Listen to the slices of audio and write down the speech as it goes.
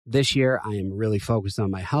This year, I am really focused on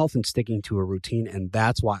my health and sticking to a routine, and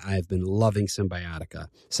that's why I've been loving Symbiotica.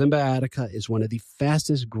 Symbiotica is one of the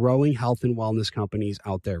fastest growing health and wellness companies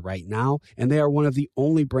out there right now, and they are one of the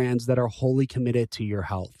only brands that are wholly committed to your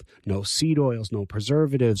health. No seed oils, no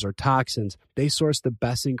preservatives or toxins. They source the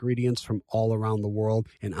best ingredients from all around the world,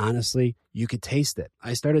 and honestly, you could taste it.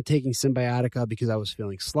 I started taking Symbiotica because I was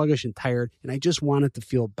feeling sluggish and tired, and I just wanted to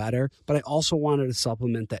feel better, but I also wanted a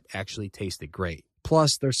supplement that actually tasted great.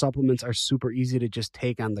 Plus, their supplements are super easy to just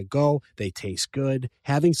take on the go. They taste good.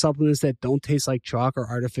 Having supplements that don't taste like chalk or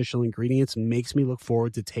artificial ingredients makes me look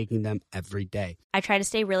forward to taking them every day. I try to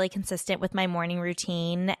stay really consistent with my morning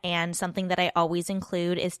routine, and something that I always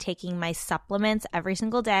include is taking my supplements every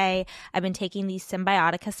single day. I've been taking these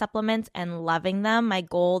Symbiotica supplements and loving them. My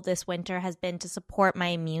goal this winter has been to support my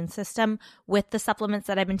immune system with the supplements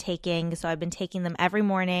that I've been taking. So I've been taking them every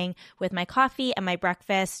morning with my coffee and my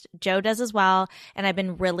breakfast. Joe does as well. And I've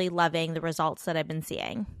been really loving the results that I've been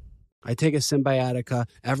seeing. I take a Symbiotica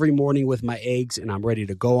every morning with my eggs and I'm ready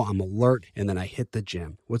to go. I'm alert, and then I hit the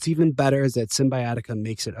gym. What's even better is that Symbiotica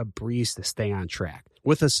makes it a breeze to stay on track.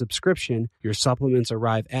 With a subscription, your supplements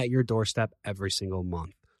arrive at your doorstep every single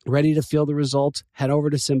month. Ready to feel the results? Head over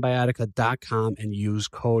to Symbiotica.com and use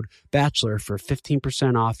code BACHELOR for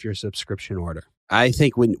 15% off your subscription order. I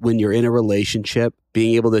think when you're in a relationship,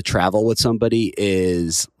 being able to travel with somebody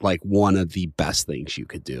is like one of the best things you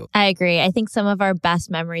could do. I agree. I think some of our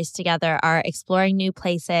best memories together are exploring new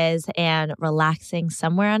places and relaxing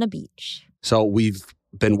somewhere on a beach. So we've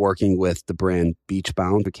been working with the brand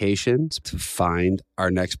Beachbound Vacations to find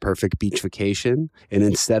our next perfect beach vacation. And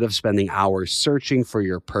instead of spending hours searching for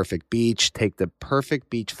your perfect beach, take the perfect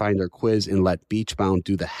beach finder quiz and let Beachbound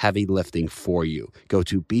do the heavy lifting for you. Go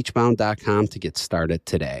to beachbound.com to get started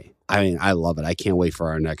today. I mean, I love it. I can't wait for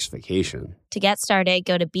our next vacation. To get started,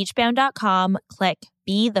 go to beachbound.com, click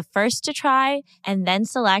Be the First to Try, and then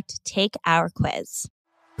select Take Our Quiz.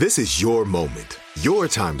 This is your moment, your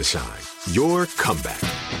time to shine, your comeback.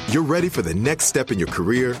 You're ready for the next step in your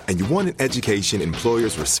career, and you want an education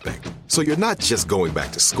employers respect. So you're not just going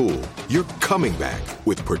back to school, you're coming back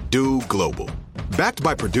with Purdue Global. Backed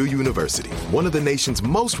by Purdue University, one of the nation's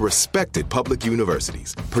most respected public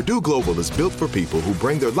universities, Purdue Global is built for people who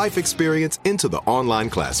bring their life experience into the online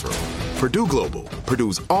classroom. Purdue Global,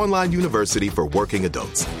 Purdue's online university for working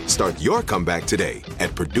adults. Start your comeback today at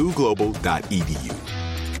purdueglobal.edu.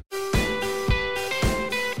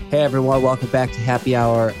 Hey everyone, welcome back to Happy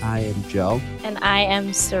Hour. I am Joe. And I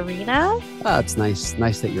am Serena. Oh, it's nice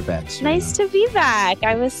that you're back, Serena. Nice to be back.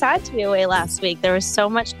 I was sad to be away last week. There was so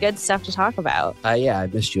much good stuff to talk about. Yeah, I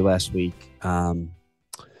missed you last week, but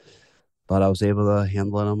I was able to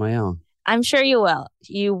handle it on my own. I'm sure you will.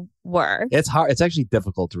 You were. It's hard. It's actually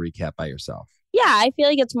difficult to recap by yourself. Yeah, I feel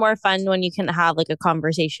like it's more fun when you can have like a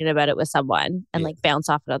conversation about it with someone and like bounce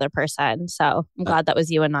off another person. So I'm glad that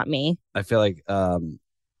was you and not me. I feel like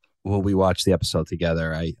when we watched the episode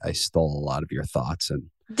together, I stole a lot of your thoughts.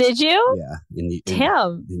 And did you? Yeah.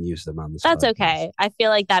 Damn. And used them on this. That's okay. I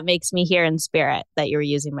feel like that makes me hear in spirit that you were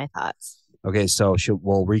using my thoughts. Okay, so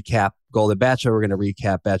we'll recap Golden Bachelor. We're going to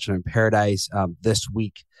recap Bachelor in Paradise. This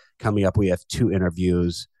week coming up, we have 2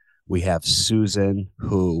 interviews. We have Susan,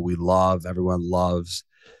 who we love. Everyone loves.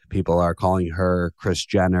 People are calling her Kris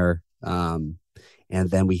Jenner. And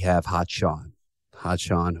then we have Hot Sean,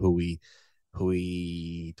 who we do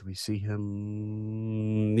we see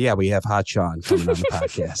him? Yeah, we have Hot Sean coming on the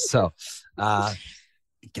podcast. So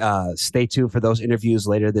stay tuned for those interviews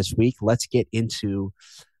later this week. Let's get into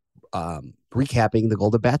recapping the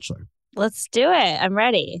Golden Bachelor. Let's do it. I'm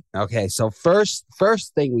ready. Okay, so first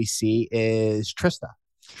thing we see is Trista.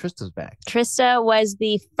 Trista's back. Trista was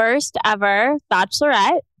the first ever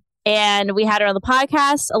Bachelorette, and we had her on the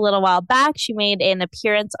podcast a little while back. She made an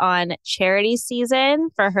appearance on Charity season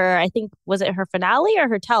for her, I think, was it her finale or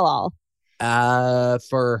her tell-all?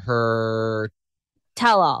 For her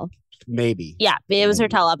tell-all. Maybe. Yeah, it was her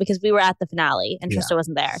tell-all because we were at the finale and Trista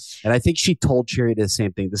wasn't there. And I think she told Charity the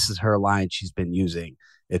same thing. This is her line she's been using.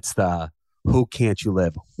 It's the "Who can't you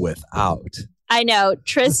live without?" I know.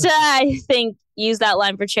 Trista, I think, used that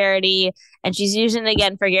line for Charity, and she's using it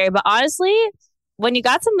again for Gary. But honestly, when you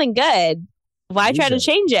got something good, why try to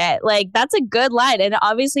change it? Like, that's a good line, and it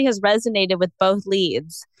obviously has resonated with both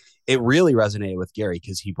leads. It really resonated with Gary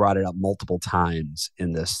because he brought it up multiple times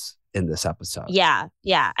in this episode. Yeah.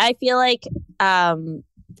 I feel like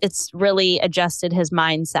it's really adjusted his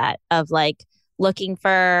mindset of like looking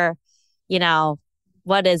for,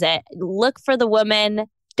 what is it? Look for the woman.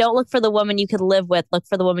 Don't look for the woman you could live with. Look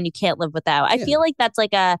for the woman you can't live without. I feel like that's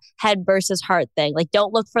like a head versus heart thing. Like,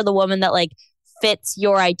 don't look for the woman that like fits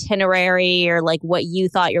your itinerary or like what you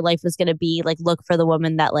thought your life was going to be, like look for the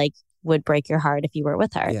woman that like would break your heart if you were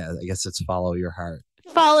with her. Yeah, I guess it's follow your heart.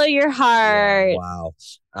 Follow your heart. Yeah,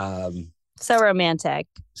 wow. So romantic.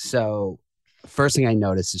 So first thing I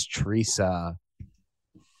notice is Teresa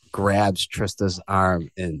grabs Trista's arm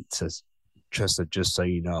and says, Trista, just so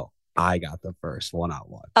you know, I got the first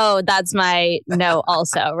one-on-one. Oh, that's my note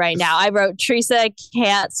also right now. I wrote, Teresa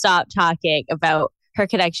can't stop talking about her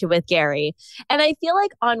connection with Gary. And I feel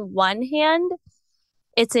like on one hand,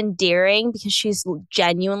 it's endearing because she's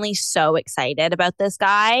genuinely so excited about this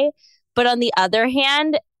guy. But on the other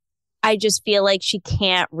hand, I just feel like she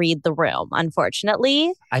can't read the room,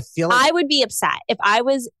 unfortunately. I feel like I would be upset if I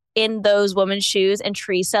was in those women's shoes and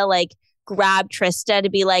Teresa like grabbed Trista to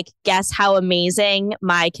be like, guess how amazing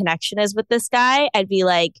my connection is with this guy. I'd be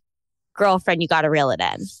like, girlfriend, you got to reel it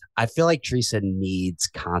in. I feel like Teresa needs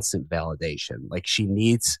constant validation. Like she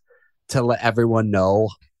needs to let everyone know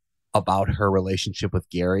about her relationship with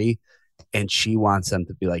Gary. And she wants them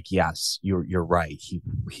to be like, yes, you're right.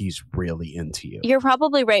 He's really into you. You're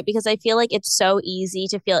probably right, because I feel like it's so easy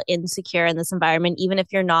to feel insecure in this environment, even if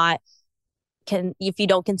you're not if you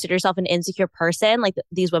don't consider yourself an insecure person. Like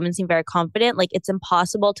these women seem very confident. Like it's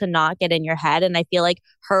impossible to not get in your head. And I feel like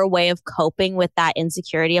her way of coping with that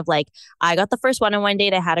insecurity of like, I got the first one-on-one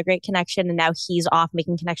date, I had a great connection, and now he's off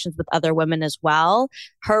making connections with other women as well.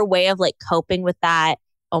 Her way of like coping with that,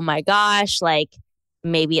 oh my gosh, like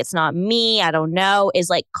maybe it's not me, I don't know, is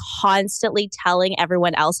like constantly telling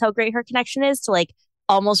everyone else how great her connection is to like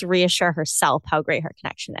almost reassure herself how great her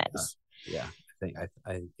connection is. Yeah. I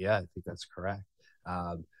think that's correct.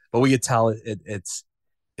 But we could tell it's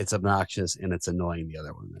obnoxious and it's annoying the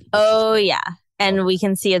other women. Oh yeah. And we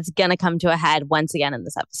can see it's going to come to a head once again in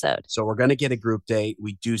this episode. So we're going to get a group date.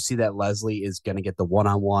 We do see that Leslie is going to get the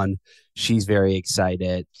one-on-one. She's very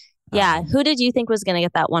excited. Yeah. Who did you think was going to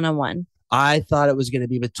get that one-on-one? I thought it was going to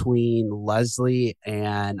be between Leslie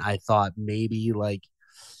and I thought maybe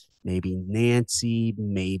Nancy,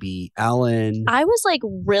 maybe Ellen. I was like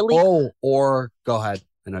really... or go ahead.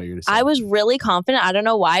 I know you're going to say. I was really confident. I don't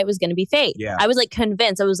know why it was going to be Faith. Yeah. I was like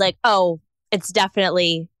convinced. I was like, oh, it's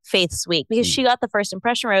definitely Faith's week because she got the first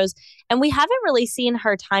impression rose. And we haven't really seen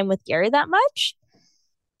her time with Gary that much.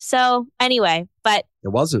 So anyway, but... It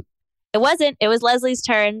wasn't. It was Leslie's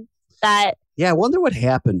turn. I wonder what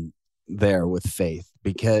happened there with Faith,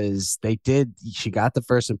 because she got the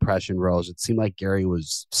first impression rose. It seemed like Gary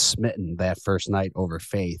was smitten that first night over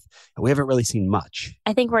Faith, and we haven't really seen much.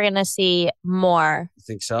 I think we're going to see more. You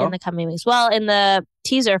think so? In the coming weeks. Well, in the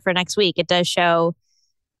teaser for next week, it does show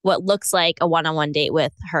what looks like a one-on-one date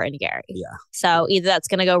with her and Gary. Yeah. So either that's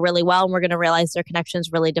going to go really well and we're going to realize their connection's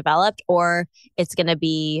really developed, or it's going to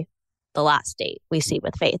be the last date we see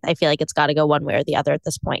with Faith. I feel like it's got to go one way or the other at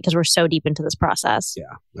this point because we're so deep into this process.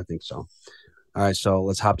 Yeah, I think so. All right, so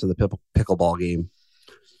let's hop to the pickleball game.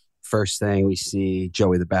 First thing we see,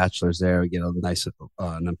 Joey the Bachelor's there. We get a nice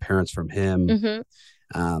an appearance from him.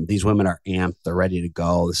 Mm-hmm. These women are amped. They're ready to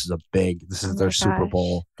go. This is their Super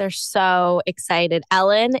Bowl. They're so excited.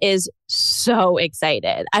 Ellen is so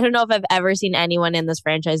excited. I don't know if I've ever seen anyone in this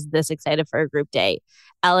franchise this excited for a group date.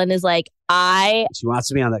 Ellen is like, she wants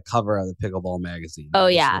to be on the cover of the Pickleball magazine. Oh,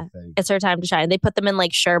 yeah. It's her time to shine. They put them in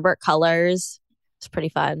like sherbet colors. It's pretty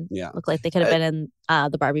fun. Yeah. Look like they could have been in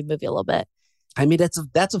the Barbie movie a little bit. I mean, that's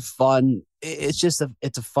a fun. It's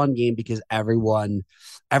a fun game because everyone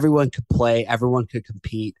could play, everyone could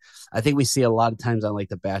compete. I think we see a lot of times on like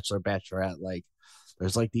the Bachelor, Bachelorette, like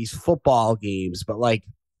there's like these football games, but like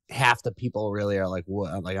half the people really are like,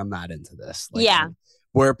 what? Like I'm not into this. Like, yeah.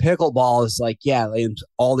 Where pickleball is like,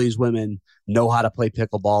 all these women know how to play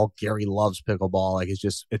pickleball. Gary loves pickleball. Like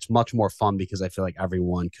it's much more fun because I feel like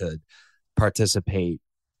everyone could participate.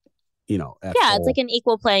 It's like an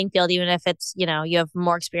equal playing field. Even if it's you have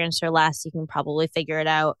more experience or less, you can probably figure it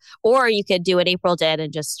out. Or you could do what April did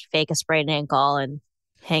and just fake a sprained ankle and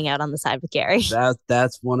hang out on the side with Gary.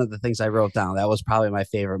 That's one of the things I wrote down. That was probably my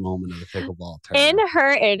favorite moment of the pickleball tournament. In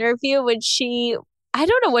her interview, when I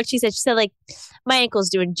don't know what she said. She said like, my ankle's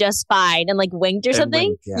doing just fine and like winked or something.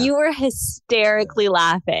 Winked, yeah. You were hysterically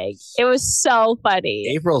laughing. It was so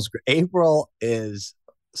funny. April is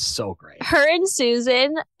so great. Her and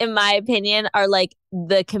Susan, in my opinion, are like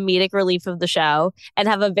the comedic relief of the show and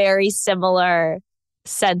have a very similar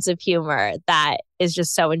sense of humor that is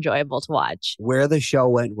just so enjoyable to watch. Where the show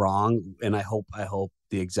went wrong, and I hope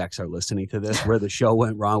the execs are listening to this, where the show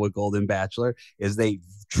went wrong with Golden Bachelor is they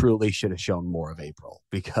truly should have shown more of April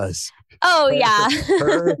because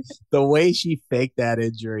the way she faked that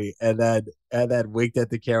injury and then winked at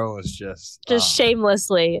the camera was just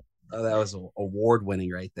shamelessly. That was award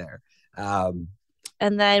winning right there. And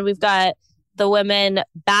then we've got the women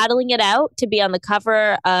battling it out to be on the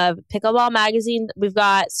cover of Pickleball magazine. We've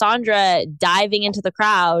got Sandra diving into the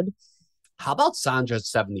crowd. How about Sandra,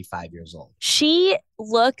 75 years old? She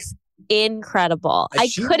looks incredible. I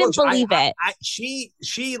couldn't believe it.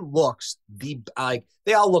 She looks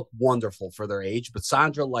they all look wonderful for their age, but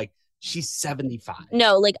Sandra, like, she's 75.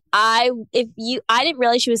 No, like I didn't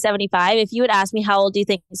realize she was 75. If you had asked me how old do you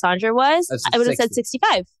think Sandra was, I would have said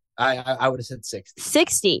 65. I would have said 60.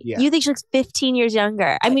 60. Yeah. You think she looks 15 years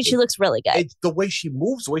younger? I mean, she looks really good. The way she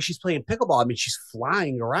moves, the way she's playing pickleball, I mean, she's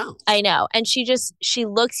flying around. I know. And she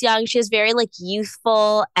looks young. She has very like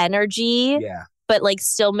youthful energy. Yeah. But like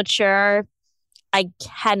still mature. I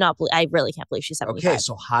really can't believe she's 75. Okay,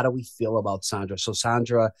 so how do we feel about Sandra? So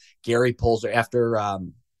Sandra, Gary pulls her after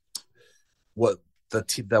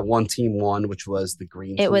the one team won, which was the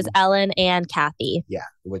green team. It was Ellen and Kathy. Yeah,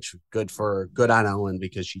 which good on Ellen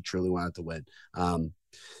because she truly wanted to win.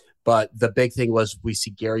 But the big thing was we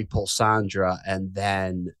see Gary pull Sandra and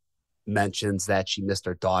then mentions that she missed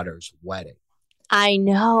her daughter's wedding. I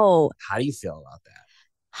know. How do you feel about that?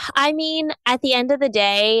 I mean, at the end of the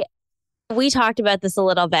day, we talked about this a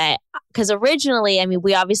little bit because originally, I mean,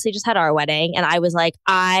 we obviously just had our wedding and I was like,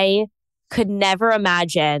 I could never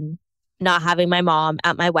imagine not having my mom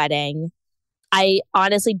at my wedding. I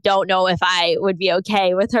honestly don't know if I would be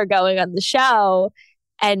okay with her going on the show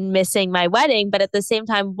and missing my wedding. But at the same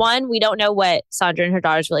time, one, we don't know what Sandra and her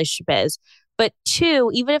daughter's relationship is. But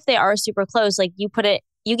two, even if they are super close, like you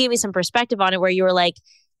gave me some perspective on it where you were like,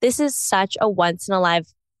 this is such a once in a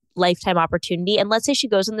lifetime opportunity. And let's say she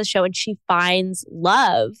goes on the show and she finds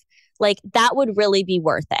love, like that would really be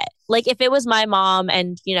worth it. Like if it was my mom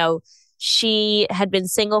and, you know, she had been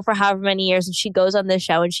single for however many years and she goes on this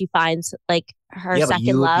show and she finds like her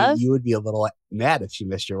second love. You would be a little mad if she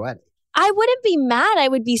missed your wedding. I wouldn't be mad. I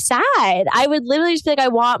would be sad. I would literally just be like, I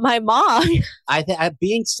want my mom. I think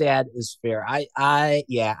being sad is fair. I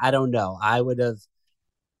don't know. I would have,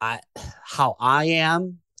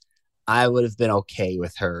 I would have been okay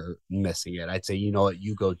with her missing it. I'd say, you know what,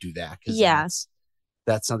 you go do that. Cause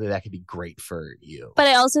that's something that could be great for you. But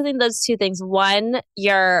I also think those two things. One,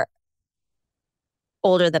 you're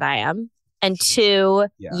older than I am. And two,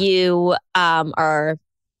 you are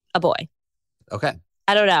a boy. Okay.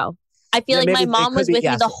 I don't know. I feel like my mom was with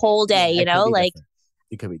me the whole day, you know, like different.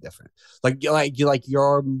 It could be different. Like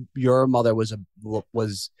your mother was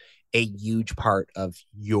a huge part of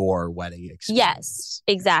your wedding experience. Yes,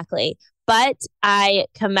 exactly. But I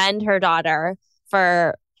commend her daughter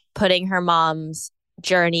for putting her mom's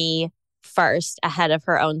journey first ahead of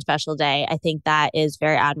her own special day. I think that is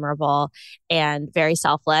very admirable and very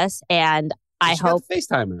selfless. And I hope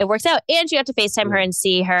it works out. And she got to FaceTime her and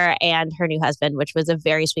see her and her new husband, which was a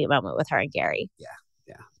very sweet moment with her and Gary. Yeah.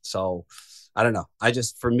 So I don't know.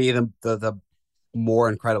 For me, the more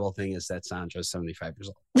incredible thing is that Sandra's 75 years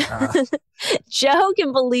old. Joe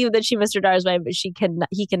can believe that she missed her daughter's wedding, but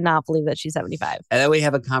he cannot believe that she's 75. And then we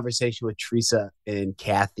have a conversation with Teresa and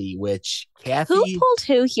Kathy, who pulled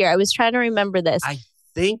who here? I was trying to remember this. I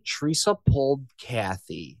think Teresa pulled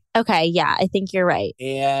Kathy. Okay, yeah, I think you're right.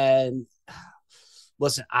 And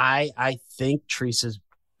listen, I think Teresa's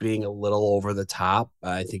being a little over the top.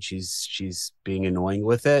 I think she's being annoying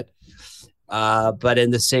with it. But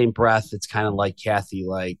in the same breath, it's kind of like Kathy,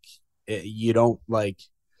 like it's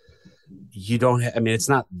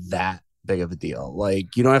not that big of a deal.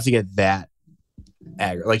 Like you don't have to get that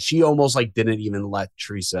angry. Like she almost like didn't even let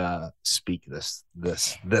Teresa speak this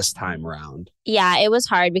time around. Yeah, it was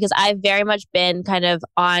hard because I've very much been kind of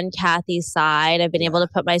on Kathy's side. I've been able to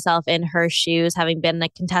put myself in her shoes, having been a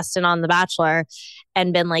contestant on The Bachelor,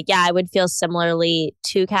 and been like, yeah, I would feel similarly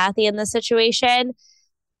to Kathy in this situation.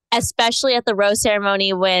 Especially at the rose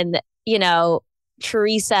ceremony when, you know,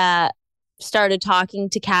 Teresa started talking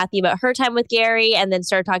to Kathy about her time with Gary and then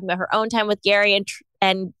started talking about her own time with Gary.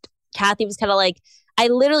 And Kathy was kind of like, I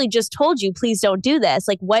literally just told you, please don't do this.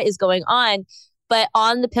 Like, what is going on? But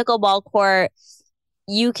on the pickleball court,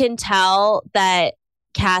 you can tell that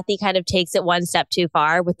Kathy kind of takes it one step too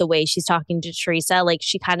far with the way she's talking to Teresa. Like,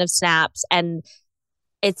 she kind of snaps and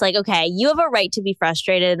it's like, okay, you have a right to be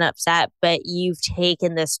frustrated and upset, but you've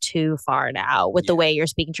taken this too far now with the way you're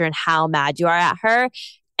speaking to her and how mad you are at her.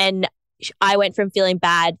 And I went from feeling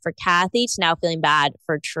bad for Kathy to now feeling bad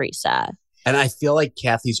for Teresa. And I feel like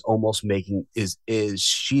Kathy's almost making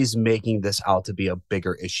she's making this out to be a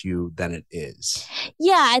bigger issue than it is.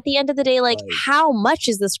 Yeah, at the end of the day, like how much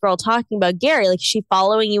is this girl talking about Gary? Like, is she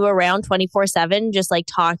following you around 24/7, just like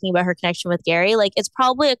talking about her connection with Gary? Like, it's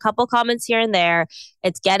probably a couple comments here and there.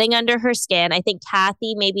 It's getting under her skin. I think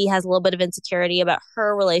Kathy maybe has a little bit of insecurity about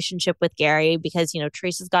her relationship with Gary because, you know,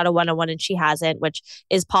 Teresa's got a one-on-one and she hasn't, which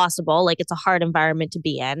is possible. Like, it's a hard environment to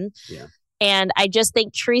be in. Yeah. And I just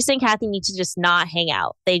think Teresa and Kathy need to just not hang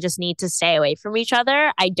out. They just need to stay away from each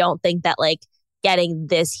other. I don't think that like getting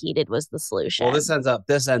this heated was the solution. Well, this ends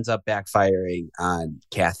up backfiring on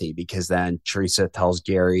Kathy because then Teresa tells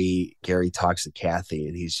Gary talks to Kathy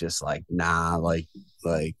and he's just like, nah, like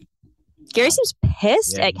Gary seems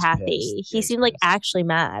pissed at Kathy. He seemed like actually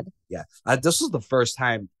mad. Yeah. This was the first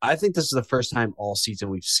time. I think this is the first time all season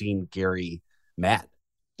we've seen Gary mad.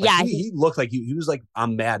 Like, yeah. He looked like he was like,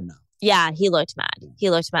 I'm mad now. Yeah, he looked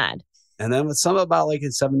mad. And then with something about like a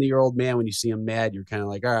 70-year-old man, when you see him mad, you're kind of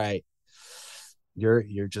like, all right,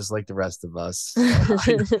 you're just like the rest of us.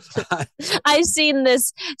 I've seen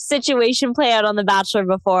this situation play out on The Bachelor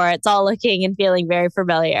before. It's all looking and feeling very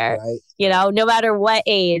familiar. Right. You know, no matter what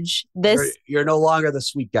age, you're no longer the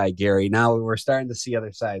sweet guy, Gary. Now we're starting to see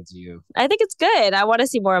other sides of you. I think it's good. I want to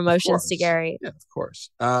see more emotions to Gary. Yeah, of course.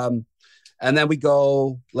 And then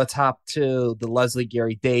let's hop to the Leslie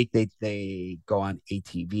Gary date. They go on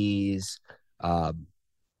ATVs. I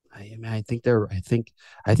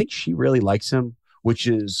think she really likes him, which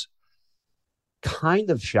is kind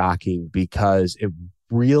of shocking because it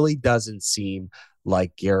really doesn't seem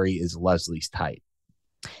like Gary is Leslie's type.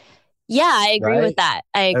 Yeah, I agree with that.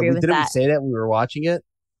 Didn't we say that when we were watching it?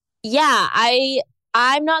 Yeah,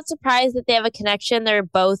 I'm not surprised that they have a connection. They're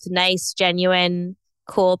both nice, genuine,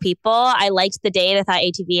 cool people. I liked the date. I thought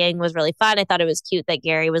ATVing was really fun. I thought it was cute that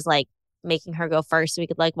Gary was like making her go first so we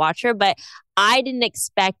could like watch her. But I didn't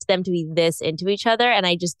expect them to be this into each other. And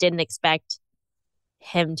I just didn't expect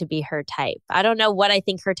him to be her type. I don't know what I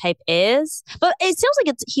think her type is, but it sounds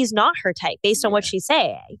like he's not her type based on what she's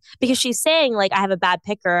saying. Because she's saying like, I have a bad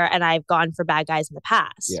picker and I've gone for bad guys in the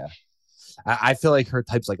past. Yeah. I feel like her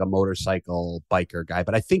type's like a motorcycle biker guy,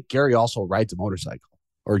 but I think Gary also rides a motorcycle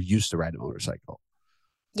or used to ride a motorcycle.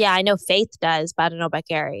 Yeah, I know Faith does, but I don't know about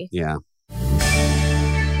Gary. Yeah.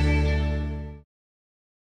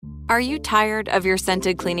 Are you tired of your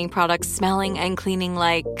scented cleaning products smelling and cleaning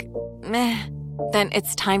like meh? Then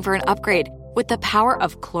it's time for an upgrade with the power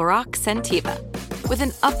of Clorox Scentiva. With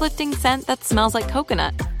an uplifting scent that smells like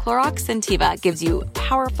coconut, Clorox Scentiva gives you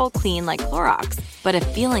powerful clean like Clorox, but a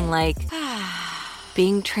feeling like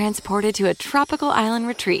being transported to a tropical island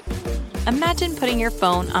retreat. Imagine putting your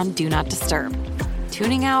phone on Do Not Disturb,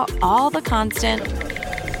 tuning out all the constant,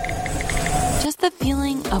 just the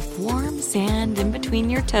feeling of warm sand in between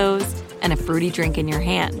your toes and a fruity drink in your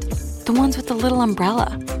hand. The ones with the little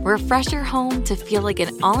umbrella. Refresh your home to feel like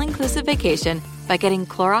an all-inclusive vacation by getting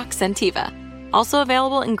Clorox Scentiva. Also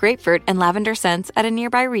available in grapefruit and lavender scents at a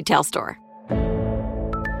nearby retail store.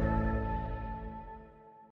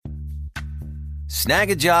 Snag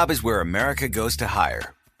a Job is where America goes to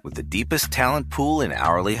hire, with the deepest talent pool in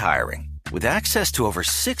hourly hiring. With access to over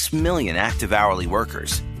 6 million active hourly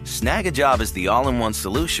workers, Snag a Job is the all-in-one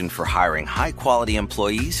solution for hiring high-quality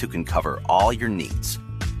employees who can cover all your needs.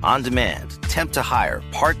 On demand, temp to hire,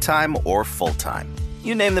 part-time or full-time.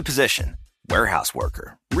 You name the position. Warehouse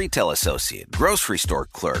worker, retail associate, grocery store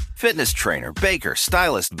clerk, fitness trainer, baker,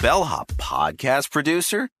 stylist, bellhop, podcast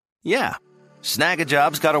producer. Yeah, Snag a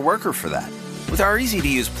Job's got a worker for that. With our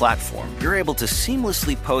easy-to-use platform, you're able to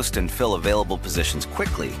seamlessly post and fill available positions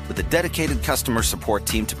quickly with a dedicated customer support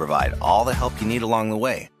team to provide all the help you need along the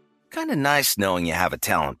way. Kind of nice knowing you have a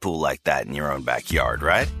talent pool like that in your own backyard,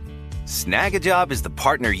 right? Snag a Job is the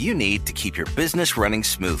partner you need to keep your business running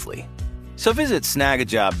smoothly. So visit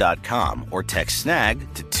snagajob.com or text snag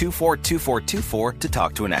to 242424 to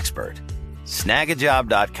talk to an expert.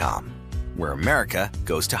 Snagajob.com, where America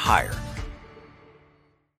goes to hire.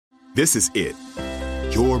 This is it.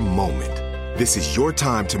 Your moment. This is your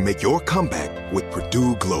time to make your comeback with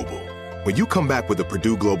Purdue Global. When you come back with a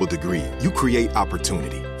Purdue Global degree, you create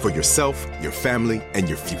opportunity for yourself, your family, and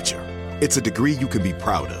your future. It's a degree you can be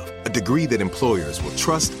proud of, a degree that employers will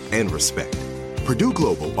trust and respect. Purdue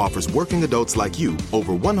Global offers working adults like you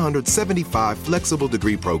over 175 flexible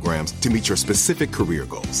degree programs to meet your specific career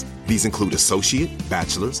goals. These include associate,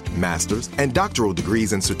 bachelor's, master's, and doctoral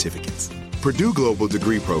degrees and certificates. Purdue Global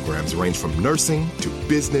degree programs range from nursing to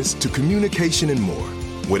business to communication and more.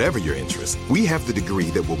 Whatever your interest, we have the degree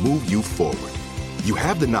that will move you forward. You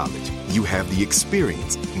have the knowledge, you have the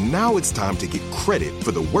experience. Now it's time to get credit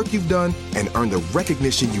for the work you've done and earn the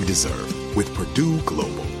recognition you deserve. with Purdue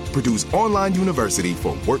Global, Purdue's online university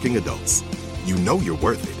for working adults. You know you're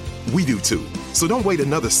worth it. We do too. So don't wait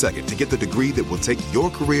another second to get the degree that will take your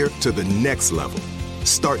career to the next level.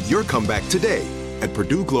 Start your comeback today at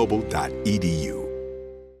purdueglobal.edu.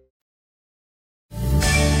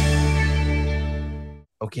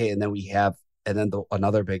 Okay, and then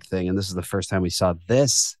another big thing, and this is the first time we saw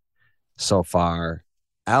this so far.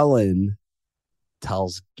 Ellen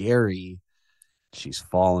tells Gary she's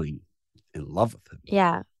falling in love with him.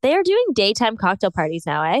 Yeah. They are doing daytime cocktail parties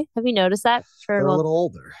now, eh? Have you noticed that? They're a little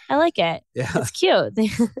older. I like it. Yeah. It's cute.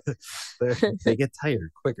 They get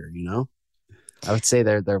tired quicker, you know? I would say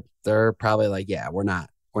they're probably like, yeah, we're not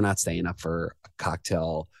staying up for a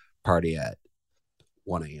cocktail party at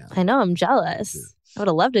 1 a.m. I know, I'm jealous. Yeah. I would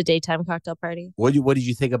have loved a daytime cocktail party. What did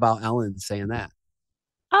you think about Ellen saying that?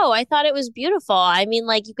 Oh, I thought it was beautiful. I mean,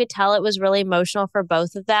 like, you could tell it was really emotional for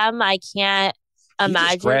both of them. I can't imagine.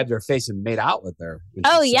 He just grabbed her face and made out with her.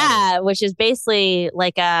 Oh, yeah, which is basically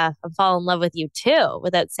like I'm falling in love with you too,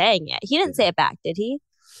 without saying it. He didn't say it back, did he?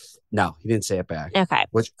 No, he didn't say it back. Okay.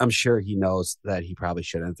 Which I'm sure he knows that he probably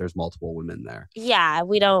shouldn't. There's multiple women there. Yeah,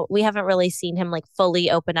 we haven't really seen him like fully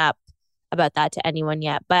open up about that to anyone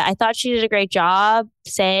yet. But I thought she did a great job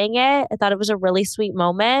saying it. I thought it was a really sweet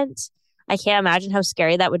moment. I can't imagine how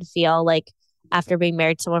scary that would feel, like, after being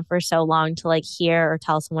married to someone for so long, to like hear or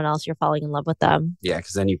tell someone else you're falling in love with them. Yeah,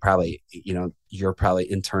 because then you're probably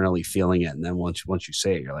internally feeling it, and then once you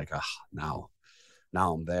say it, you're like, oh,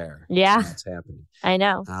 now I'm there. Yeah, that's happening. I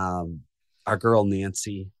know. Our girl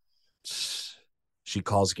Nancy, she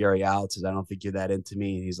calls Gary out, says, "I don't think you're that into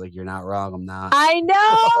me," and he's like, "You're not wrong. I'm not." I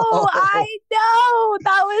know.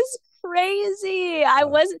 That was crazy. I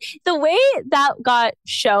wasn't, the way that got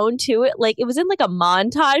shown to it, like, it was in like a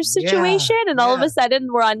montage situation, and all of a sudden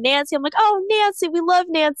we're on Nancy. I'm like, oh, Nancy, we love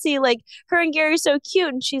Nancy. Like, her and Gary are so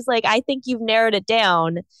cute. And she's like, I think you've narrowed it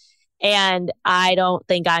down, and I don't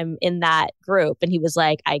think I'm in that group. And he was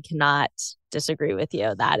like, I cannot disagree with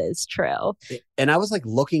you. That is true. And I was like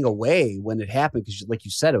looking away when it happened, because like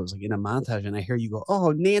you said, it was like in a montage, and I hear you go,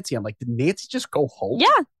 "Oh, Nancy." I'm like, did Nancy just go home?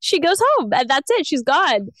 Yeah, she goes home, and that's it. She's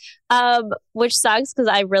gone. Which sucks, because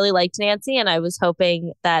I really liked Nancy, and I was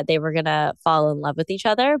hoping that they were gonna fall in love with each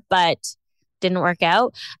other, but didn't work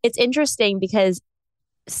out. It's interesting because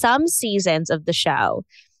some seasons of the show,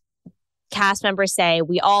 cast members say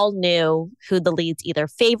we all knew who the lead's either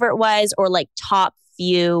favorite was or like top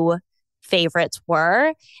few favorites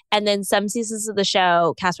were. And then some seasons of the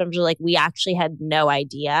show, cast members are like, we actually had no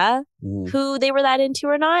idea who they were that into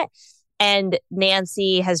or not. And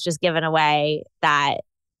Nancy has just given away that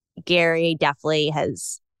Gary definitely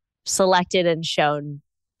has selected and shown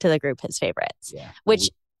to the group his favorites, which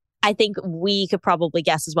I think we could probably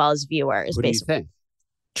guess as well as viewers. Who do you think?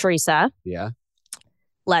 Teresa. Yeah.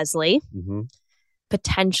 Leslie.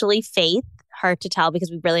 Potentially Faith. Hard to tell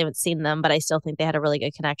because we really haven't seen them, but I still think they had a really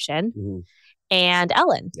good connection. And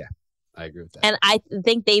Ellen. Yeah, I agree with that. And I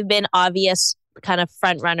think they've been obvious kind of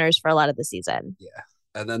front runners for a lot of the season. Yeah.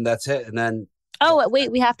 And then that's it. And then... Oh,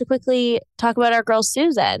 wait, we have to quickly talk about our girl,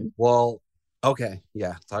 Susan. Well, okay.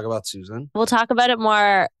 Yeah. Talk about Susan. We'll talk about it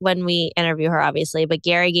more when we interview her, obviously. But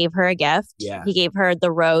Gary gave her a gift. Yeah. He gave her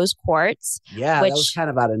the rose quartz. Yeah, that was kind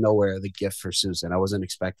of out of nowhere, the gift for Susan. I wasn't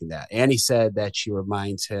expecting that. And he said that she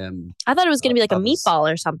reminds him... I thought it was going to be like a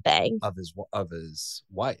meatball or something. Of his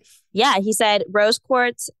wife. Yeah, he said rose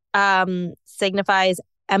quartz signifies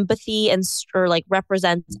empathy or like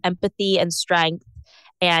represents empathy and strength.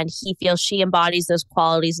 And he feels she embodies those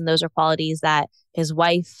qualities, and those are qualities that his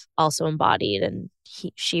wife also embodied, and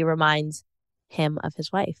she reminds him of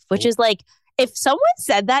his wife, which is like, if someone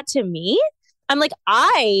said that to me, I'm like,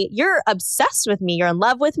 you're obsessed with me. You're in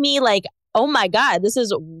love with me. Like, oh my God, this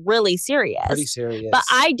is really serious. Pretty serious. But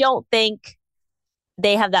I don't think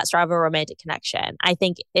they have that strong of a romantic connection. I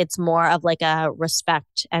think it's more of like a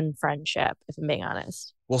respect and friendship, if I'm being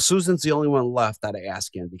honest. Well, Susan's the only one left out of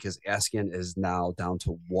Askin, because Askin is now down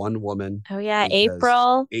to one woman. Oh, yeah.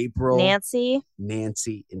 April, Nancy,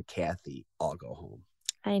 and Kathy all go home.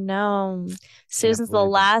 I know. Susan's the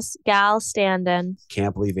last gal standing.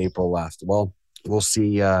 Can't believe April left. Well, we'll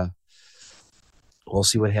see. We'll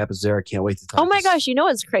see what happens there. I can't wait to talk. Oh my gosh. You know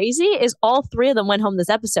what's crazy is all three of them went home this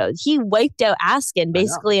episode. He wiped out Askin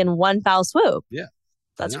basically in one foul swoop. Yeah.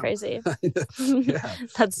 That's crazy. Yeah.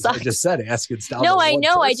 That sucks. I just said Askin's down. No, I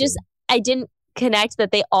know. I didn't connect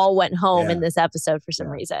that they all went home in this episode for some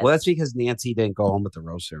reason. Well, that's because Nancy didn't go home with the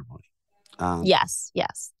rose ceremony. Yes.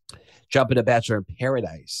 Jump into Bachelor in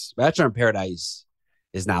Paradise. Bachelor in Paradise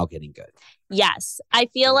is now getting good. Yes. I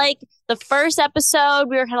feel like the first episode,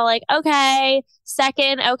 we were kind of like, okay.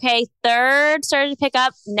 Second, okay. Third started to pick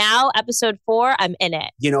up. Now, episode 4, I'm in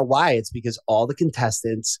it. You know why? It's because all the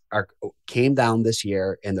contestants came down this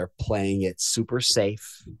year and they're playing it super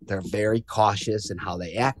safe. They're very cautious in how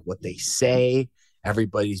they act, what they say.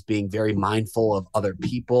 Everybody's being very mindful of other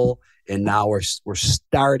people. And now we're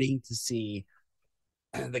starting to see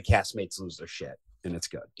the castmates lose their shit. And it's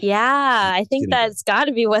good. Yeah, I think that's got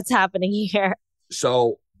to be what's happening here.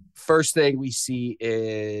 So first thing we see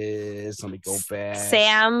is, let me go back.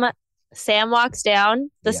 Sam walks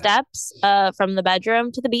down the steps from the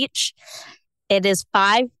bedroom to the beach. It is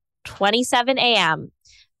 5:27 a.m.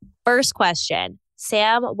 First question,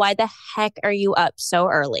 Sam, why the heck are you up so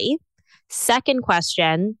early? Second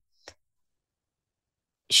question,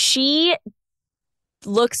 she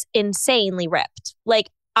looks insanely ripped.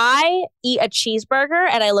 Like, I eat a cheeseburger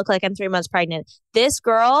and I look like I'm 3 months pregnant. This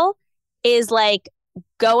girl is like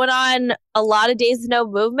going on a lot of days of no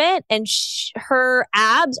movement and her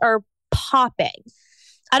abs are popping.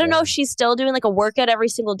 I don't know if she's still doing like a workout every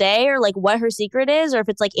single day or like what her secret is or if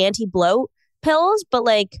it's like anti-bloat pills, but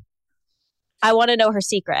like I want to know her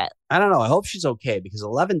secret. I don't know. I hope she's okay because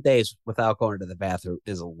 11 days without going to the bathroom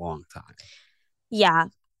is a long time. Yeah.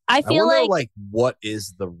 I feel like what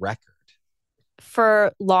is the record?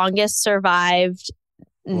 For longest survived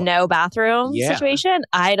no bathroom situation?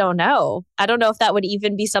 I don't know. I don't know if that would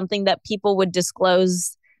even be something that people would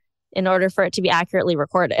disclose in order for it to be accurately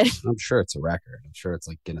recorded. I'm sure it's a record. I'm sure it's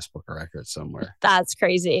like Guinness Book of Records somewhere. That's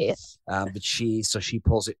crazy. But she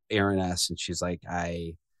pulls Aaron S. and she's like,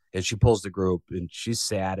 and she pulls the group and she's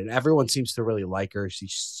sad and everyone seems to really like her. She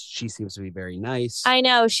seems to be very nice. I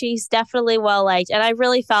know. She's definitely well liked. And I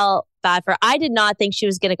really felt bad for her. I did not think she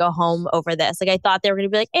was going to go home over this. Like I thought they were going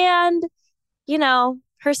to be like, and, you know,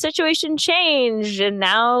 her situation changed and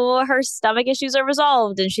now her stomach issues are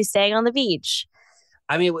resolved and she's staying on the beach.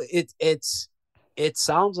 I mean, it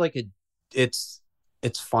sounds like it's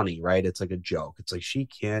funny, right? It's like a joke. It's like she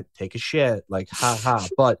can't take a shit, like ha ha.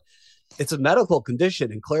 But it's a medical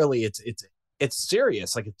condition, and clearly it's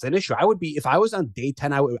serious. Like it's an issue. I would be if I was on day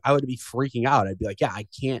 10. I would be freaking out. I'd be like, yeah,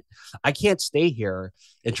 I can't stay here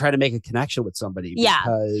and try to make a connection with somebody. Yeah.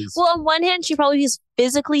 Well, on one hand, she probably is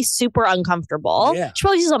physically super uncomfortable. Yeah. She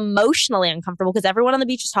probably is emotionally uncomfortable because everyone on the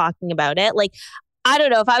beach is talking about it. Like, I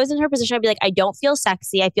don't know. If I was in her position, I'd be like, I don't feel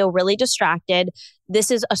sexy. I feel really distracted.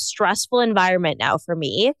 This is a stressful environment now for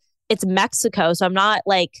me. It's Mexico, so I'm not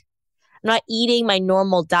eating my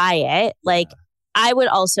normal diet. Like, I would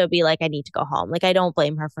also be like, I need to go home. Like, I don't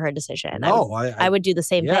blame her for her decision. No, I would do the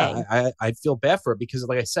same thing. I feel bad for her because,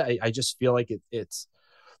 like I said, I just feel like it's.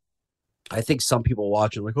 I think some people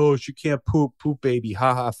watch it like, oh, she can't poop, baby,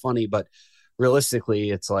 haha, funny. But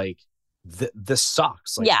realistically, it's like this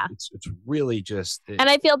sucks. Like, it's really just. And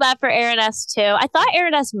I feel bad for Aaron S. too. I thought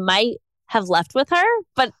Aaron S. might have left with her,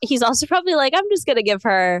 but he's also probably like, I'm just gonna give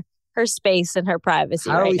her space and her privacy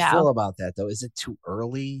right now. How do we feel about that, though? Is it too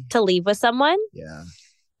early to leave with someone? Yeah.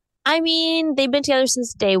 I mean, they've been together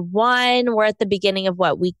since day 1. We're at the beginning of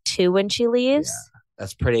week 2 when she leaves. Yeah,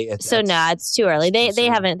 that's pretty. It's too early. They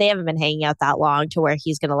haven't been hanging out that long to where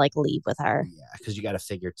he's gonna like leave with her. Yeah, because you got to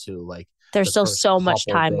figure too, like there's still so much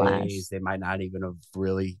time left. They might not even have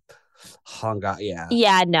really hung out. Yeah.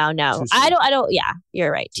 Yeah. No. I don't. Yeah,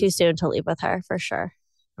 you're right. Too soon to leave with her for sure.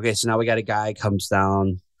 Okay, so now we got a guy comes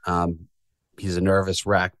down. He's a nervous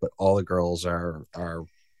wreck, but all the girls are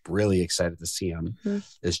really excited to see him. Mm-hmm.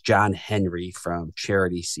 Is John Henry from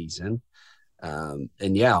Charity Season. And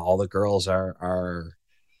yeah, all the girls are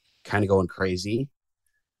kind of going crazy.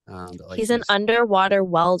 He's an underwater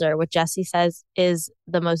welder, which Jesse says is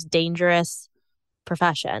the most dangerous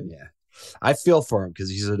profession. Yeah. I feel for him because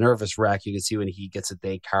he's a nervous wreck. You can see when he gets a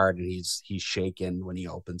day card and he's shaking when he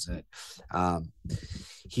opens it.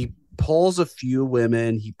 He pulls a few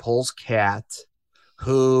women. He pulls Kat,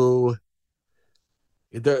 who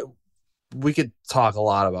we could talk a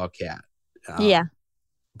lot about Kat. Yeah,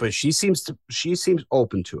 but she seems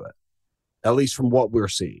open to it, at least from what we're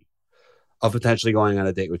seeing, of potentially going on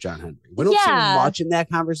a date with John Henry. We don't see much in that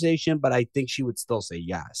conversation, but I think she would still say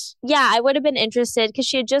yes. Yeah, I would have been interested because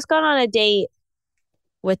she had just gone on a date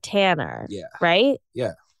with Tanner. Yeah. Right?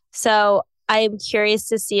 Yeah. So I'm curious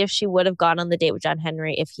to see if she would have gone on the date with John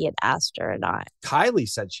Henry if he had asked her or not. Kylie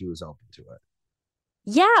said she was open to it.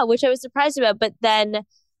 Yeah, which I was surprised about. But then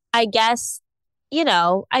I guess,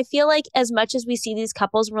 I feel like as much as we see these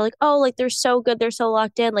couples, we're like, oh, like they're so good. They're so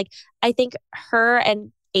locked in. Like, I think her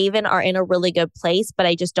and Avon are in a really good place, but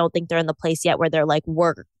I just don't think they're in the place yet where they're like,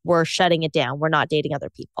 we're shutting it down. We're not dating other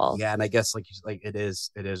people. Yeah, and I guess like it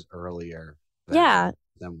is earlier Yeah.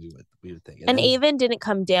 Then we would think. And then, Avon didn't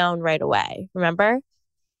come down right away. Remember?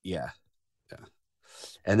 Yeah.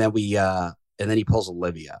 And then he pulls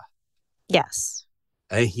Olivia. Yes.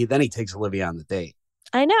 And then he takes Olivia on the date.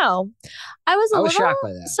 I know. I was I was little shocked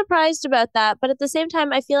by that. surprised about that, but at the same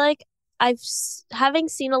time, I feel like having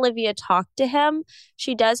seen Olivia talk to him,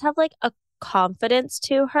 she does have like a confidence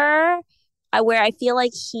to her, where I feel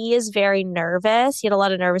like he is very nervous. He had a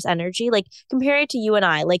lot of nervous energy. Like comparing it to you and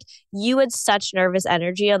I, like you had such nervous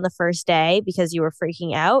energy on the first day because you were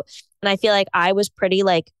freaking out. And I feel like I was pretty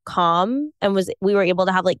like calm and we were able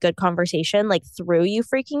to have like good conversation like through you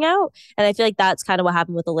freaking out. And I feel like that's kind of what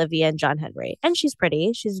happened with Olivia and John Henry. And she's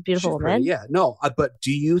pretty. She's a beautiful woman. Pretty, yeah. No, but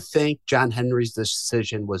do you think John Henry's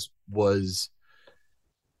decision was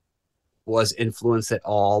influenced at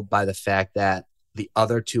all by the fact that the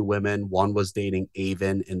other two women, one was dating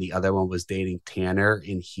Avon and the other one was dating Tanner,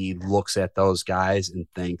 and he looks at those guys and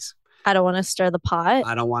thinks, I don't want to stir the pot.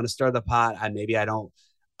 I don't want to stir the pot.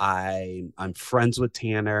 I'm friends with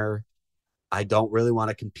Tanner. I don't really want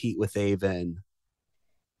to compete with Avon,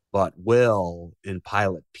 but Will and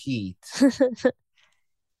Pilot Pete,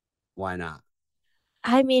 why not?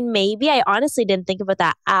 I mean, maybe. I honestly didn't think about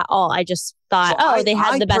that at all. I just thought, they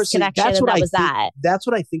had the best connection, and that was that. That's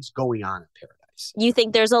what I think's going on in Paradise. You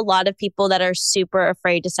think there's a lot of people that are super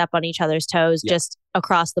afraid to step on each other's toes just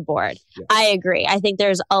across the board. Yeah. I agree. I think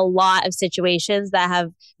there's a lot of situations that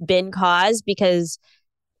have been caused because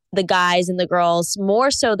the guys and the girls, more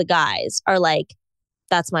so the guys, are like,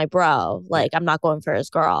 that's my bro. Like, I'm not going for his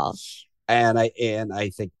girl. And I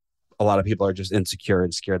think a lot of people are just insecure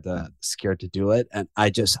and scared to do it. And I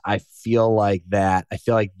feel like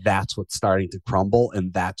that's what's starting to crumble.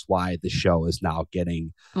 And that's why the show is now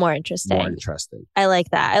getting more interesting. I like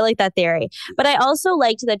that. I like that theory. But I also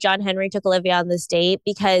liked that John Henry took Olivia on this date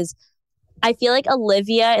because I feel like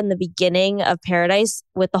Olivia in the beginning of Paradise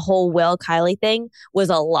with the whole Will Kylie thing was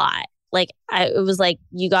a lot. Like, it was like,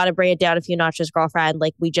 you got to bring it down a few notches, girlfriend.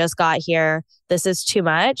 Like, we just got here. This is too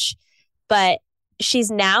much. But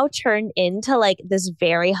she's now turned into like this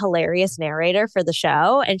very hilarious narrator for the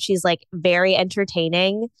show. And she's like very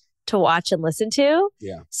entertaining to watch and listen to.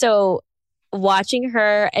 Yeah. So watching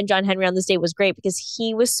her and John Henry on this date was great because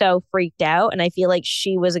he was so freaked out. And I feel like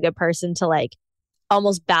she was a good person to like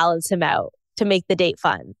almost balance him out to make the date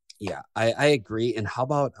fun. Yeah, I agree. And how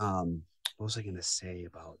about, what was I going to say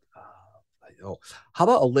about, how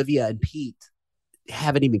about Olivia and Pete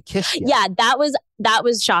haven't even kissed yet? Yeah, that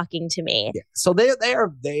was shocking to me. Yeah. So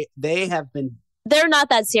they have been. They're not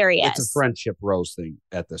that serious. It's a friendship rose thing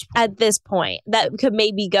at this point. At this point, that could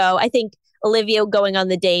maybe go. I think Olivia going on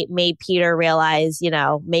the date made Peter realize,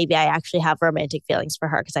 maybe I actually have romantic feelings for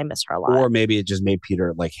her because I miss her a lot. Or maybe it just made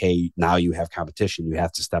Peter like, hey, now you have competition. You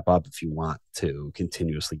have to step up if you want to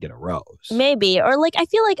continuously get a rose. Maybe. Or like, I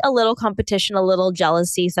feel like a little competition, a little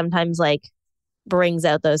jealousy sometimes like brings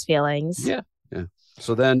out those feelings. Yeah. Yeah.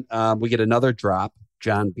 So then we get another drop.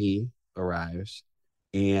 John B arrives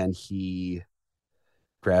and he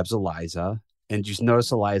grabs Eliza. And you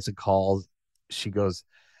notice Eliza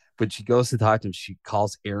when she goes to talk to him, she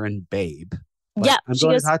calls Aaron babe. Yeah. I'm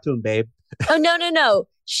going to talk to him, babe. Oh, no.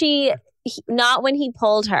 Not when he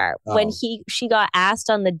pulled her. Oh. When she got asked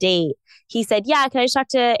on the date, he said, yeah, can I just talk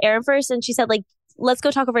to Aaron first? And she said, like, let's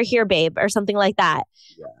go talk over here, babe, or something like that.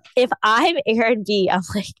 Yeah. If I'm Aaron B, I'm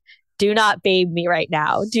like, do not babe me right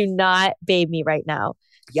now. Do not babe me right now.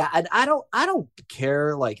 Yeah, and I don't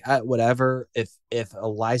care. Like, whatever. If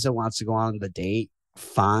Eliza wants to go on the date,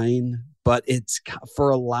 fine. But it's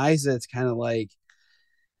for Eliza, it's kind of like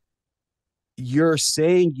you're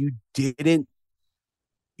saying you didn't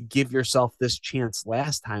give yourself this chance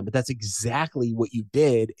last time, but that's exactly what you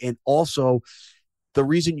did. And also, the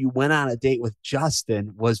reason you went on a date with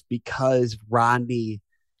Justin was because Rodney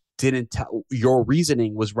didn't tell. Your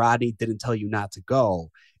reasoning was Rodney didn't tell you not to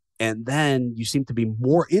go. And then you seem to be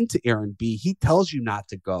more into Aaron B. He tells you not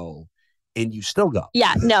to go and you still go.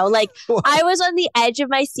 Yeah, no, like I was on the edge of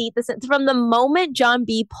my seat from the moment John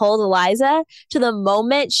B pulled Eliza to the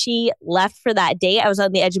moment she left for that date. I was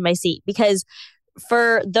on the edge of my seat because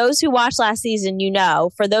for those who watched last season,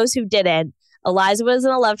 for those who didn't, Eliza was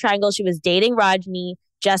in a love triangle. She was dating Rodney.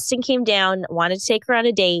 Justin came down, wanted to take her on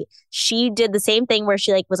a date. She did the same thing where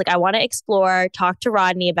she was like, I want to explore, talk to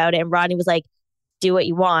Rodney about it. And Rodney was like, do what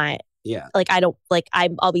you want. Yeah. Like,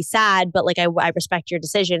 I'll be sad, but like, I respect your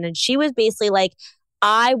decision. And she was basically like,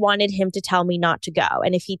 I wanted him to tell me not to go.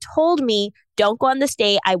 And if he told me, don't go on this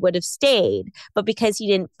date, I would have stayed. But because he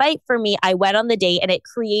didn't fight for me, I went on the date and it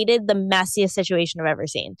created the messiest situation I've ever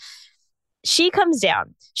seen. She comes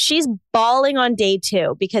down. She's bawling on day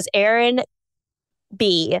 2 because Aaron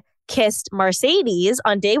B kissed Mercedes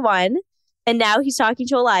on day one. And now he's talking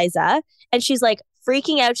to Eliza. And she's like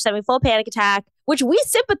freaking out. She's having a full panic attack, which we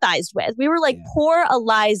sympathized with. We were like, poor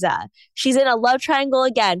Eliza. She's in a love triangle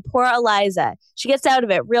again. Poor Eliza. She gets out of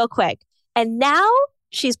it real quick. And now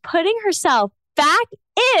she's putting herself back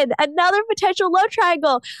in another potential love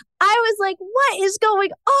triangle. I was like, what is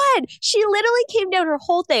going on? She literally came down her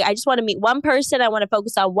whole thing. I just want to meet one person. I want to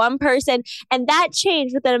focus on one person. And that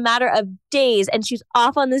changed within a matter of days. And she's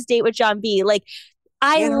off on this date with John B. Like,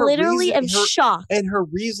 I literally am shocked. And her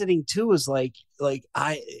reasoning too is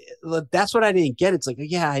that's what I didn't get. It's like,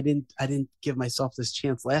 yeah, I didn't give myself this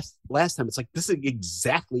chance last time. It's like, this is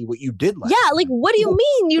exactly what you did last time. Like, what do you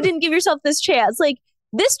mean you didn't give yourself this chance? Like,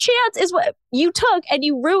 this chance is what you took and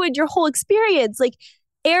you ruined your whole experience. Like,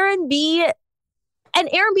 Aaron B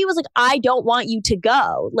was like, I don't want you to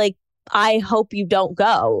go. Like, I hope you don't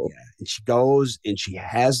go. Yeah. And she goes and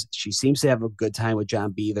she seems to have a good time with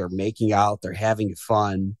John B. They're making out. They're having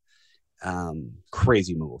fun.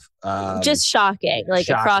 Crazy move. Just shocking. Like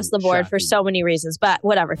shocking, across the board for so many reasons, but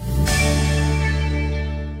whatever.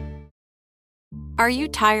 Are you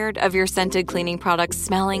tired of your scented cleaning products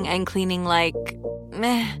smelling and cleaning like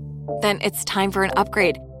meh? Then it's time for an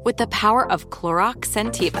upgrade with the power of Clorox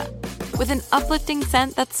Scentiva. With an uplifting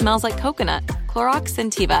scent that smells like coconut, Clorox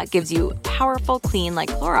Scentiva gives you powerful clean like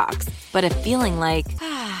Clorox, but a feeling like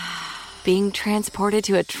being transported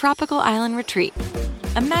to a tropical island retreat.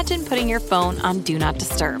 Imagine putting your phone on Do Not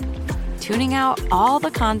Disturb, tuning out all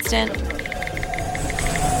the constant,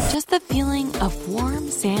 just the feeling of warm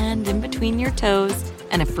sand in between your toes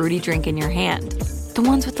and a fruity drink in your hand. The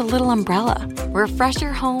ones with the little umbrella. Refresh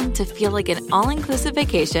your home to feel like an all-inclusive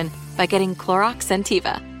vacation by getting Clorox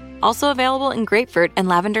Scentiva. Also available in grapefruit and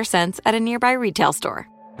lavender scents at a nearby retail store.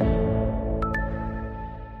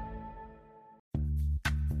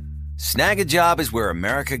 Snag a Job is where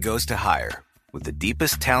America goes to hire, with the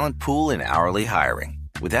deepest talent pool in hourly hiring.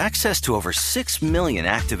 With access to over 6 million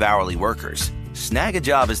active hourly workers, Snag a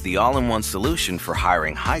Job is the all-in-one solution for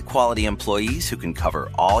hiring high-quality employees who can cover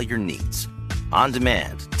all your needs. On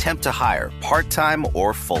demand, temp to hire, part-time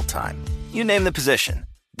or full-time. You name the position.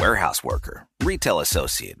 Warehouse worker, retail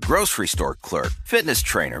associate, grocery store clerk, fitness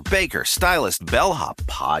trainer, baker, stylist, bellhop,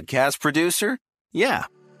 podcast producer. Yeah,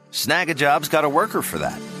 Snag a Job's got a worker for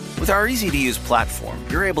that. With our easy-to-use platform,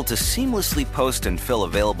 you're able to seamlessly post and fill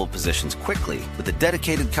available positions quickly with a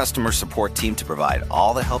dedicated customer support team to provide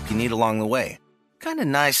all the help you need along the way. Kind of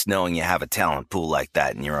nice knowing you have a talent pool like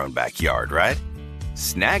that in your own backyard, right?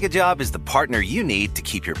 Snag a Job is the partner you need to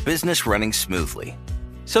keep your business running smoothly.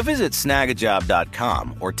 So visit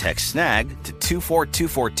snagajob.com or text snag to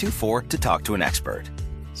 242424 to talk to an expert.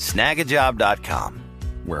 Snagajob.com,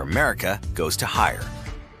 where America goes to hire.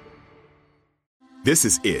 This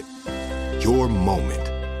is it. Your moment.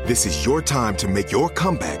 This is your time to make your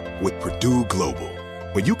comeback with Purdue Global.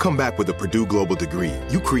 When you come back with a Purdue Global degree,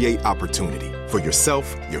 you create opportunity for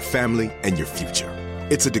yourself, your family, and your future.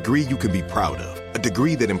 It's a degree you can be proud of, a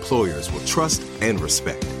degree that employers will trust and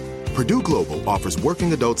respect. Purdue Global offers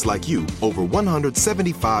working adults like you over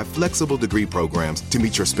 175 flexible degree programs to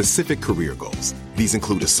meet your specific career goals. These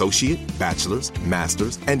include associate, bachelor's,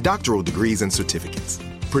 master's, and doctoral degrees and certificates.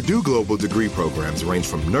 Purdue Global degree programs range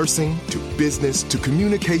from nursing to business to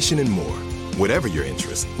communication and more. Whatever your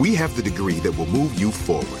interest, we have the degree that will move you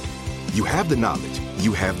forward. You have the knowledge,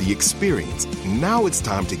 you have the experience. Now it's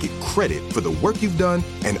time to get credit for the work you've done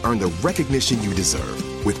and earn the recognition you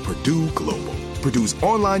deserve with Purdue Global, Purdue's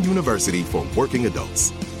online university for working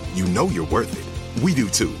adults. You know you're worth it. We do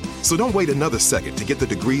too. So don't wait another second to get the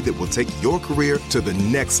degree that will take your career to the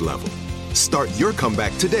next level. Start your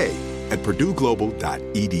comeback today at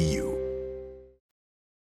purdueglobal.edu.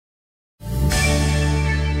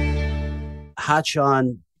 Hot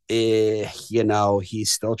Sean,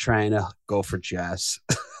 he's still trying to go for Jess.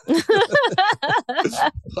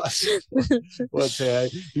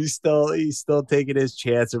 He's still taking his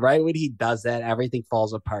chance. And right when he does that, everything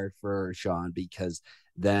falls apart for Sean, because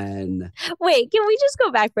then wait, can we just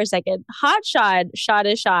go back for a second? Hot Sean shot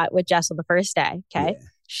his shot with Jess on the first day. Okay. Yeah.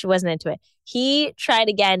 She wasn't into it. He tried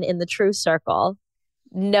again in the Truth Circle.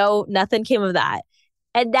 No, nothing came of that.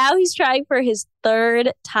 And now he's trying for his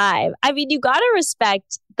third time. I mean, you got to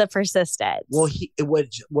respect the persistence. Well,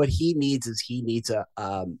 what he needs is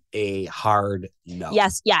a hard no.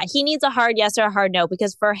 Yes. Yeah. He needs a hard yes or a hard no,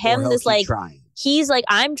 because for him, he's like,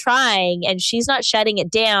 I'm trying and she's not shutting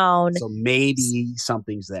it down. So maybe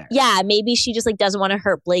something's there. Yeah. Maybe she just doesn't want to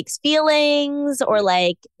hurt Blake's feelings or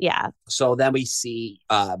yeah. So then we see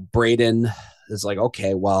Brayden is like,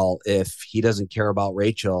 okay, well, if he doesn't care about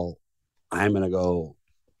Rachel, I'm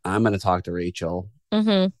going to talk to Rachel.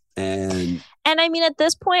 Mm-hmm. And I mean, at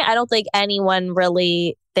this point, I don't think anyone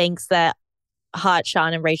really thinks that Hot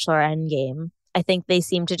Sean and Rachel are endgame. I think they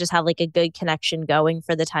seem to just have like a good connection going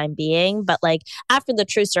for the time being. But like after the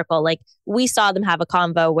Truth Circle, like we saw them have a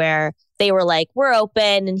convo where they were like, we're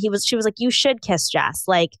open. And she was like, you should kiss Jess.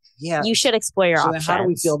 Like, you should explore your options. How do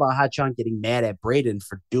we feel about Hot Sean getting mad at Braden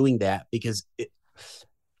for doing that? Because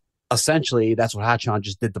essentially that's what Hot Sean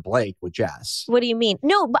just did to Blake with Jess. What do you mean?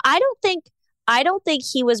 No, but I don't think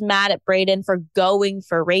he was mad at Braden for going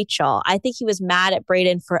for Rachel. I think he was mad at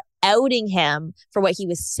Braden for outing him for what he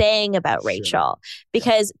was saying about Rachel.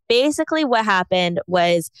 Because basically what happened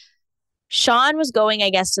was Sean was going,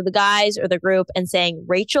 I guess, to the guys or the group and saying,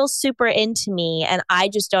 Rachel's super into me and I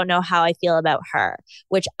just don't know how I feel about her,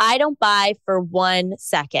 which I don't buy for 1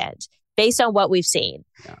 second based on what we've seen.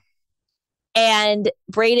 Yeah. And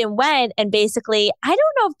Braden went and basically, I don't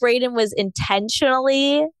know if Braden was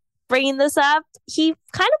intentionally bringing this up. He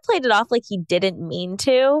kind of played it off like he didn't mean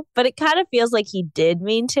to, but it kind of feels like he did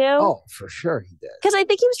mean to. Oh, for sure he did. Because I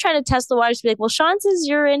think he was trying to test the waters to be like, well, Sean says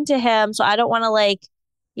you're into him, so I don't want to like,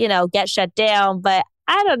 get shut down. But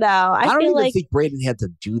I don't know. I don't feel even think Braden had to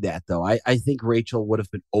do that, though. I think Rachel would have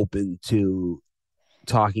been open to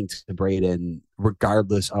talking to Braden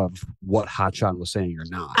regardless of what Hot Sean was saying or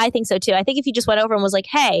not. I think so, too. I think if he just went over and was like,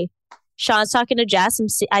 hey, Sean's talking to Jess.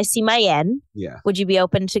 I see my in. Yeah. Would you be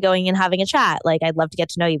open to going and having a chat? Like, I'd love to get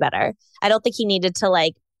to know you better. I don't think he needed to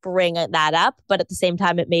like bring that up, but at the same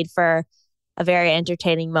time, it made for a very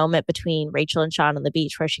entertaining moment between Rachel and Sean on the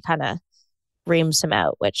beach where she kind of reams him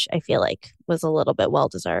out, which I feel like was a little bit well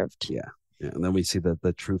deserved. Yeah. And then we see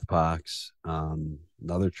the truth box,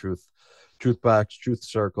 another truth box, truth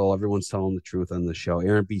circle. Everyone's telling the truth on the show.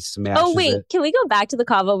 Aaron B smashes Oh wait, it. Can we go back to the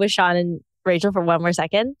convo with Sean and Rachel for one more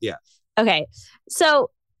second? Yeah. Okay. So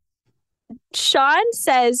Sean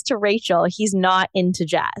says to Rachel he's not into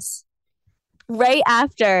Jess. Right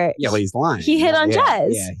after he's lying. He hit on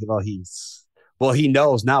Jess. Yeah, he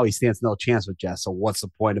knows now he stands no chance with Jess. So what's the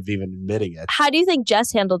point of even admitting it? How do you think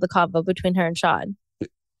Jess handled the convo between her and Sean?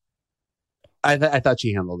 I thought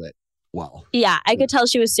she handled it well. Yeah, I could tell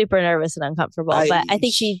she was super nervous and uncomfortable, but I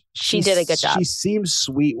think she did a good job. She seems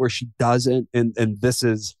sweet where she doesn't, and this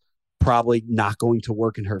is probably not going to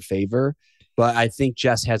work in her favor. But I think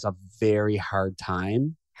Jess has a very hard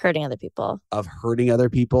time hurting other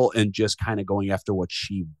people and just kind of going after what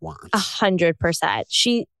she wants. 100%.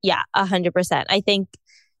 100%. I think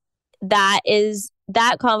that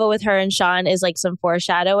convo with her and Sean is like some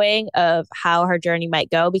foreshadowing of how her journey might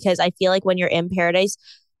go, because I feel like when you're in paradise,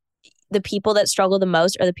 the people that struggle the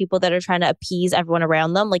most are the people that are trying to appease everyone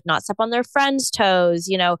around them, like not step on their friends' toes,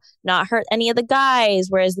 not hurt any of the guys.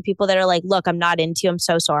 Whereas the people that are like, look, I'm not into you, I'm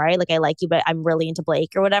so sorry. Like, I like you, but I'm really into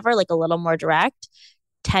Blake or whatever, like a little more direct,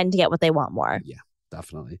 tend to get what they want more. Yeah,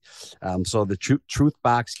 definitely. So the truth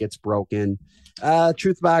box gets broken.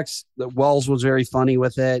 Truth box, the Wells was very funny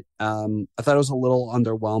with it. I thought it was a little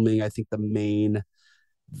underwhelming. I think the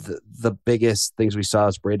biggest things we saw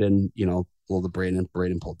is Braden,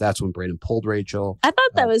 Braden pulled. That's when Braden pulled Rachel. I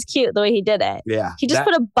thought that was cute the way he did it. Yeah. He just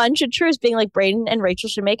put a bunch of truths being like Braden and Rachel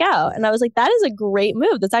should make out. And I was like, that is a great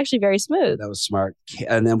move. That's actually very smooth. That was smart.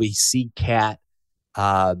 And then we see Kat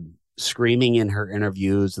screaming in her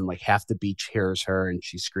interviews, and like half the beach hears her, and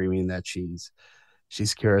she's screaming that she's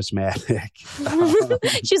charismatic.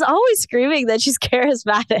 She's always screaming that she's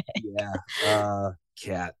charismatic.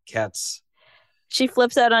 Yeah. Kat's. She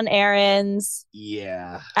flips out on errands.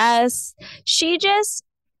 Yeah. She just,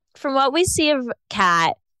 from what we see of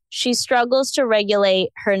Kat, she struggles to regulate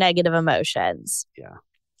her negative emotions. Yeah.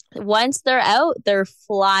 Once they're out, they're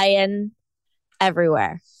flying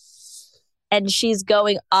everywhere. And she's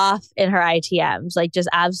going off in her ITMs, like just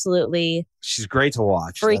absolutely. She's great to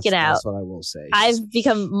watch. Freaking out. That's what I will say. I've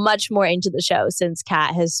become much more into the show since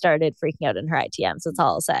Kat has started freaking out in her ITMs. That's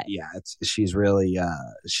all I'll say. Yeah, she's really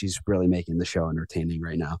making the show entertaining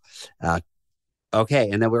right now. Okay,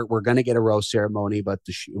 and then we're gonna get a rose ceremony, but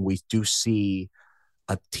we do see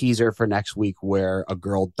a teaser for next week where a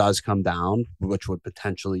girl does come down, which would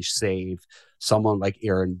potentially save someone like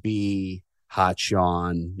Aaron B. Hot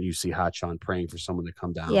Sean. You see Hot Sean praying for someone to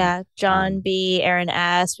come down. Yeah, John B, Aaron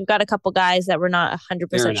S. We've got a couple guys that we're not 100%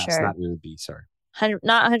 Aaron sure. S, not Aaron B, sorry.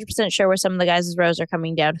 Not 100% sure where some of the guys' rows are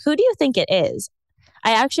coming down. Who do you think it is?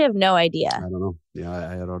 I actually have no idea. I don't know.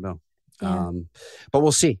 Yeah, I don't know. Yeah. But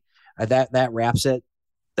we'll see. That wraps it.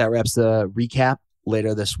 That wraps the recap.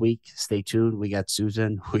 Later this week, stay tuned. We got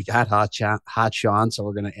Susan. We got Hot Sean. So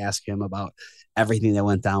we're going to ask him about everything that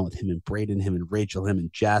went down with him and Braden, him and Rachel, him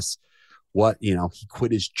and Jess. What, he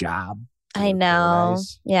quit his job I know.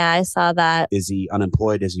 Paradise. Yeah, I saw that. Is he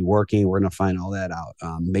unemployed? Is he working? We're going to find all that out.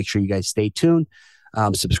 Make sure you guys stay tuned.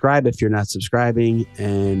 Subscribe if you're not subscribing.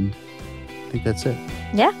 And I think that's it.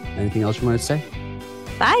 Yeah. Anything else you want to say?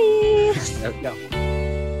 Bye. There we go.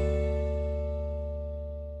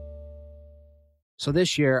 So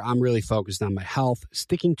this year, I'm really focused on my health,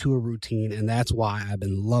 sticking to a routine, and that's why I've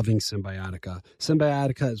been loving Symbiotica.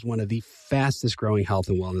 Symbiotica is one of the fastest growing health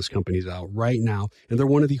and wellness companies out right now, and they're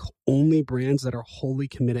one of the only brands that are wholly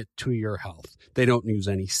committed to your health. They don't use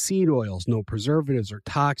any seed oils, no preservatives or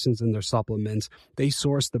toxins in their supplements. They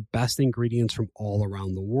source the best ingredients from all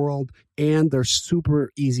around the world, and they're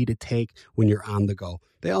super easy to take when you're on the go.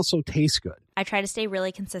 They also taste good. I try to stay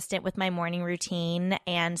really consistent with my morning routine,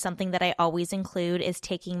 and something that I always include is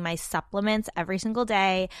taking my supplements every single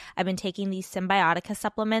day. I've been taking these Symbiotica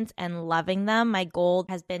supplements and loving them. My goal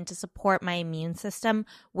has been to support my immune system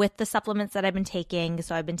with the supplements that I've been taking.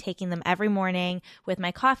 So I've been taking them every morning with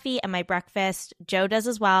my coffee and my breakfast. Joe does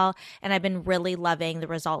as well, and I've been really loving the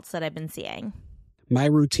results that I've been seeing. My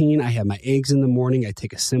routine, I have my eggs in the morning, I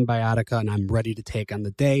take a Symbiotica, and I'm ready to take on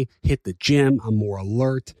the day, hit the gym, I'm more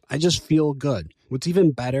alert. I just feel good. What's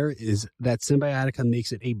even better is that Symbiotica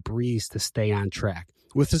makes it a breeze to stay on track.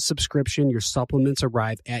 With a subscription, your supplements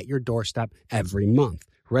arrive at your doorstep every month.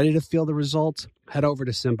 Ready to feel the results? Head over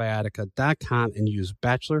to Symbiotica.com and use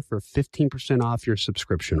Bachelor for 15% off your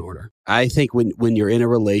subscription order. I think when you're in a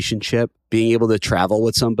relationship, being able to travel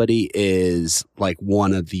with somebody is like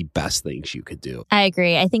one of the best things you could do. I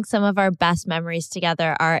agree. I think some of our best memories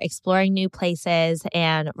together are exploring new places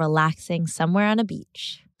and relaxing somewhere on a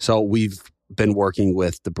beach. So we've been working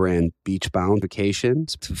with the brand Beachbound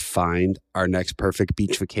Vacations to find our next perfect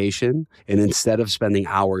beach vacation. And instead of spending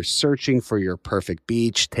hours searching for your perfect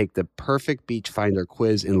beach, take the perfect beach finder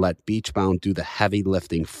quiz and let Beachbound do the heavy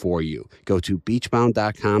lifting for you. Go to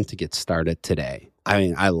beachbound.com to get started today. I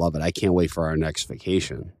mean, I love it. I can't wait for our next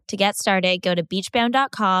vacation. To get started, go to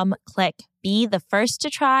beachbound.com, click Be the First to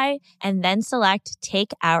Try, and then select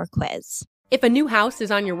Take Our Quiz. If a new house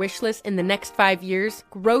is on your wish list in the next 5 years,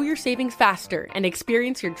 grow your savings faster and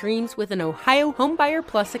experience your dreams with an Ohio Homebuyer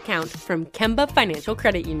Plus account from Kemba Financial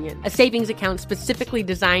Credit Union. A savings account specifically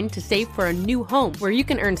designed to save for a new home, where you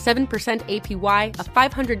can earn 7% APY,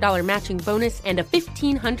 a $500 matching bonus, and a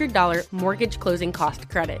 $1,500 mortgage closing cost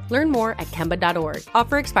credit. Learn more at Kemba.org.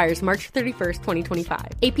 Offer expires March 31st, 2025.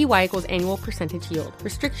 APY equals annual percentage yield.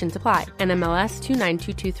 Restrictions apply. NMLS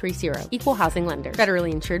 292230. Equal housing lender.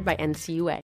 Federally insured by NCUA.